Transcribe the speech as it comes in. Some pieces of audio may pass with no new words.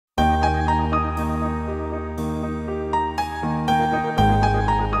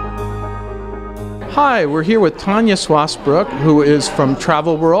Hi, we're here with Tania Swasbrook, who is from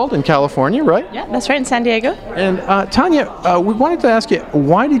Travelworld in California, right? Yeah, that's right, in San Diego. And Tania, we wanted to ask you,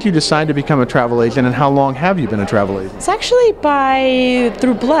 why did you decide to become a travel agent, and how long have you been a travel agent? It's actually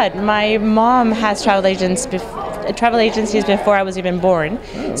through blood. My mom has travel agencies before I was even born,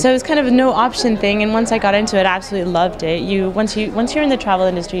 so it was kind of a no option thing. And once I got into it, I absolutely loved it. Once you're in the travel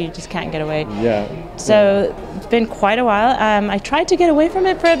industry, you just can't get away. Yeah. So it's been quite a while. I tried to get away from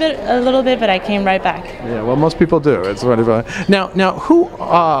it for a little bit, but I came right back. Yeah, well, most people do. It's sort of now, who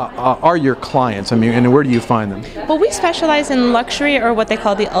are your clients? I mean, and where do you find them? Well, we specialize in luxury, or what they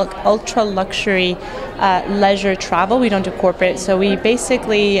call the ultra luxury leisure travel. We don't do corporate, so we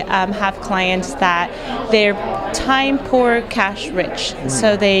basically have clients that they're time poor, cash rich.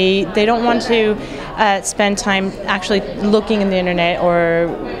 So they don't want to spend time actually looking in the internet or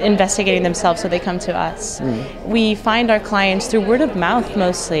investigating themselves, so they come to us. We find our clients through word of mouth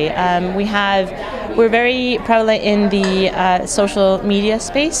mostly. We're very prevalent in the social media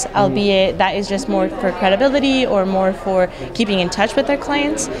space, albeit that is just more for credibility or more for keeping in touch with our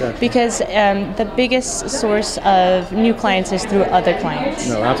clients, because the biggest source of new clients is through other clients.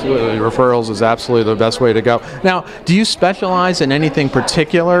 No, absolutely. Referrals is absolutely the best way to go. Now, do you specialize in anything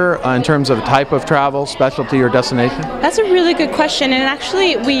particular in terms of type of travel, specialty, or destination? That's a really good question, and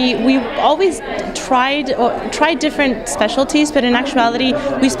actually we always tried different specialties, but in actuality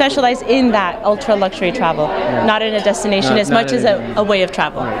we specialize in that ultra luxury travel, not in a destination as much as a way of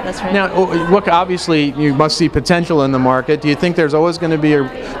travel. That's right. Now, look, obviously you must see potential in the market. Do you think there's always going to be a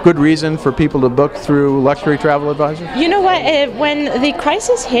good reason for people to book through luxury travel advisors? You know what? When the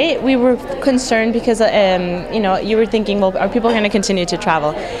crisis hit, we were concerned because you were thinking, well, are people going to continue to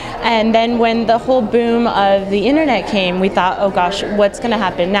travel? And then when the whole boom of the internet came, we thought, oh gosh, what's going to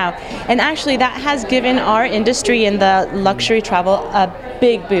happen now? And actually that has given our industry in the luxury travel a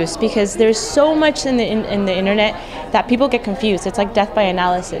big boost, because there's so much in the internet that people get confused. It's like death by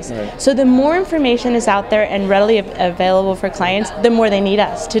analysis. Right. So the more information is out there and readily available for clients, the more they need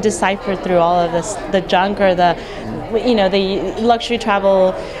us to decipher through all of this, the junk or the luxury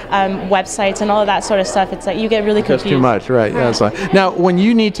travel websites and all of that sort of stuff. It's like you get really confused. That's too much, right? Yeah, that's right. Now, when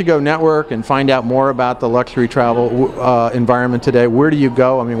you need to go network and find out more about the luxury travel environment today, where do you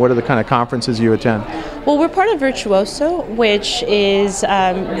go? I mean, what are the kind of conferences you attend? Well, we're part of Virtuoso, which is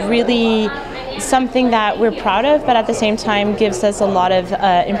really something that we're proud of, but at the same time gives us a lot of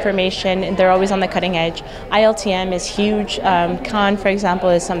information. They're always on the cutting edge. ILTM is huge. Cannes, for example,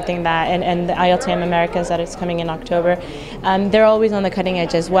 is something that, and the ILTM Americas that is coming in October, they're always on the cutting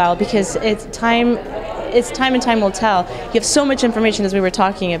edge as well, because it's time and time will tell. You have so much information, as we were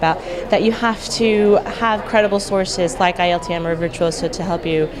talking about, that you have to have credible sources like ILTM or Virtuoso to help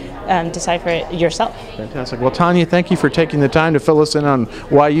you decipher it yourself. Fantastic. Well, Tania, thank you for taking the time to fill us in on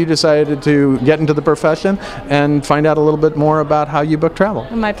why you decided to get into the profession and find out a little bit more about how you book travel.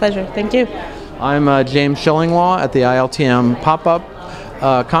 My pleasure. Thank you. I'm James Schillinglaw at the ILTM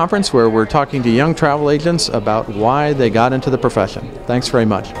pop-up conference, where we're talking to young travel agents about why they got into the profession. Thanks very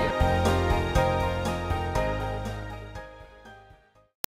much.